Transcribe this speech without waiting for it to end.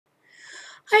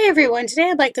Hi everyone, today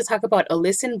I'd like to talk about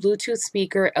Alisten Bluetooth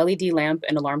speaker, LED lamp,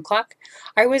 and alarm clock.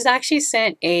 I was actually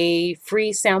sent a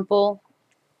free sample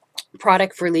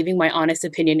product for leaving my honest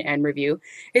opinion and review.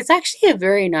 It's actually a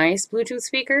very nice Bluetooth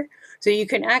speaker. So you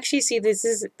can actually see this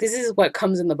is what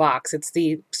comes in the box. It's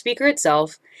the speaker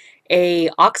itself, a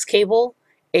aux cable,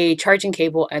 a charging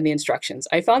cable, and the instructions.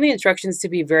 I found the instructions to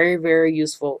be very, very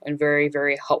useful and very,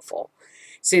 very helpful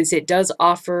since it does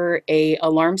offer a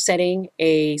alarm setting,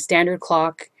 a standard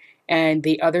clock, and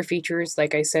the other features,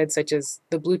 like I said, such as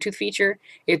the Bluetooth feature.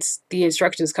 The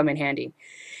instructions come in handy.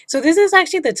 So this is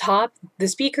actually the top. The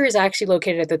speaker is actually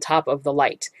located at the top of the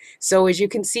light. So as you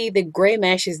can see, the gray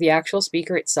mesh is the actual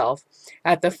speaker itself.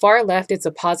 At the far left, it's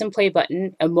a pause and play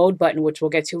button, a mode button, which we'll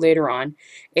get to later on,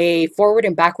 a forward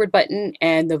and backward button,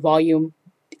 and the volume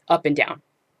up and down.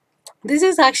 This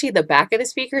is actually the back of the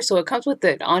speaker, so it comes with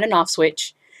the on and off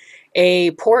switch,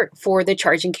 a port for the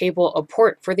charging cable, a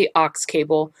port for the aux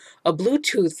cable, a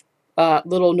Bluetooth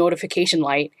little notification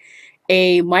light,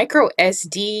 a micro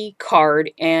SD card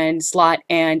and slot,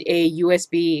 and a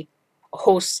USB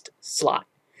host slot.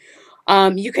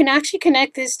 You can actually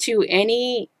connect this to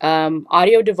any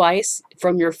audio device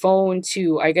from your phone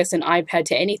to, I guess, an iPad,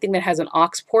 to anything that has an aux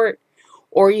port,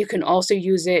 or you can also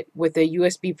use it with a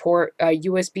USB port, a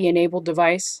USB enabled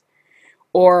device,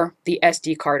 or the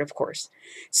SD card, of course.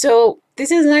 So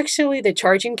this is actually the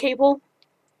charging cable,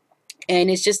 and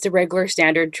it's just a regular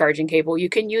standard charging cable. You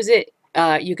can use it,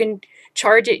 you can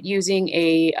charge it using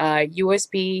a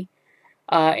USB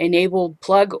enabled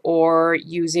plug, or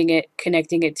using it,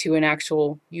 connecting it to an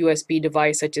actual USB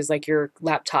device, such as like your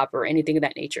laptop or anything of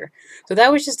that nature. So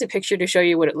that was just a picture to show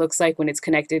you what it looks like when it's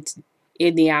connected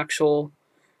in the actual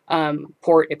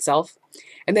port itself.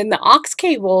 And then the aux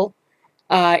cable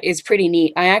is pretty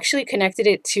neat. I actually connected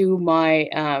it to my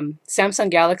Samsung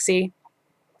Galaxy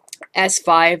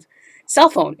S5 cell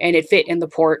phone, and it fit in the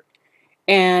port.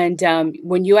 And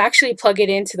when you actually plug it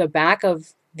into the back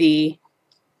of the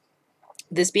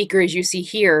speaker, as you see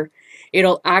here,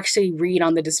 it'll actually read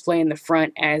on the display in the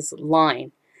front as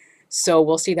line. So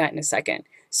we'll see that in a second.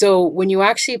 So when you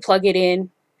actually plug it in,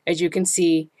 as you can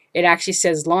see, it actually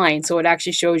says line. So it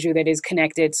actually shows you that it's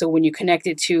connected. So when you connect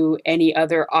it to any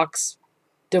other aux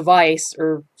device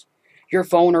or your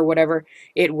phone or whatever,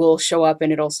 it will show up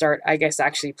and it'll start, I guess,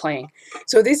 actually playing.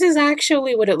 So this is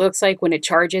actually what it looks like when it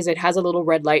charges. It has a little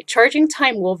red light. Charging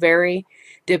time will vary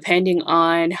depending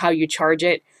on how you charge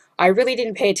it. I really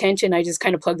didn't pay attention. I just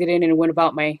kind of plugged it in and went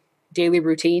about my daily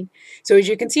routine. So as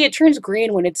you can see, it turns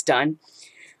green when it's done.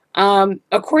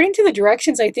 According to the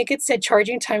directions, I think it said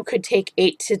charging time could take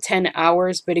 8 to 10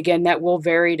 hours, but again, that will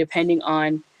vary depending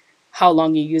on how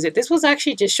long you use it. This was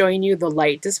actually just showing you the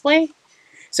light display.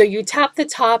 So you tap the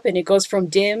top and it goes from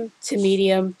dim to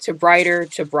medium to brighter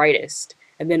to brightest,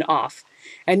 and then off.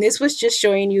 And this was just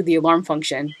showing you the alarm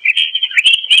function.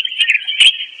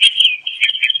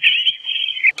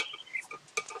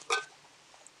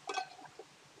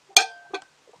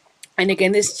 And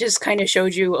again, this just kind of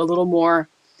showed you a little more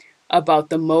about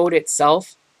the mode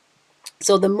itself.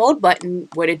 So the mode button,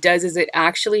 what it does is it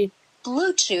actually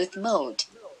Bluetooth mode.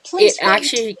 Please it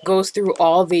actually goes through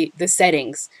all the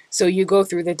settings. So you go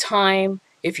through the time,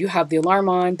 if you have the alarm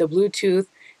on, the Bluetooth,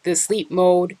 the sleep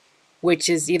mode, which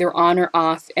is either on or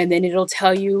off, and then it'll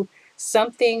tell you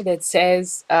something that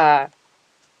says, let's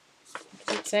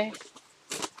say,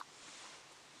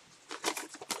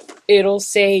 it'll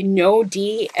say no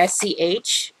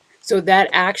DSCH. So that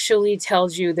actually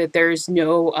tells you that there's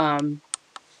no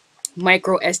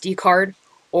micro SD card,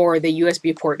 or the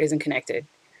USB port isn't connected.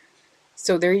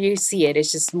 So there you see it.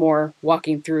 It's just more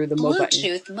walking through the mode button.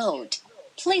 Bluetooth mode.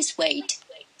 Please wait.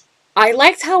 I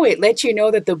liked how it let you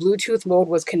know that the Bluetooth mode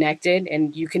was connected,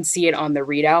 and you can see it on the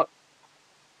readout,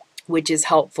 which is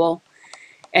helpful.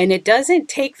 And it doesn't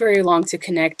take very long to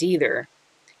connect either.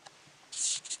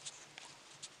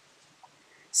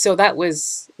 So that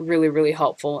was really, really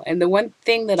helpful. And the one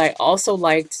thing that I also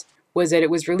liked was that it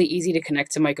was really easy to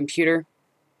connect to my computer,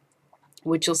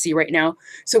 which you'll see right now.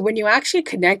 So when you actually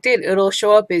connect it, it'll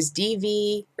show up as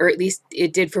DV, or at least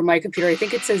it did for my computer. I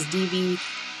think it says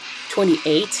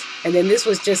DV28. And then this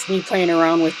was just me playing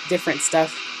around with different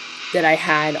stuff that I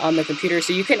had on the computer.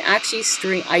 So you can actually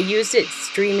stream. I used it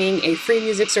streaming a free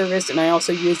music service, and I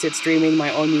also used it streaming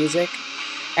my own music.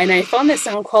 And I found the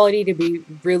sound quality to be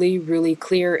really, really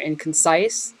clear and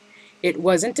concise. It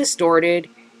wasn't distorted.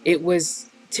 It was,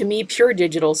 to me, pure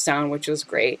digital sound, which was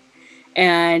great.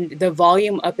 And the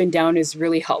volume up and down is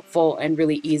really helpful and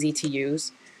really easy to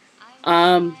use.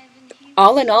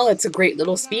 All in all, it's a great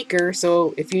little speaker.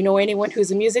 So if you know anyone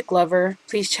who's a music lover,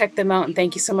 please check them out, and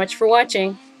thank you so much for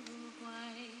watching.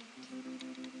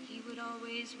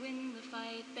 always win the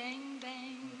fight. Bang,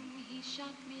 bang, he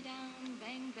shot me down.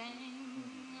 Bang, bang.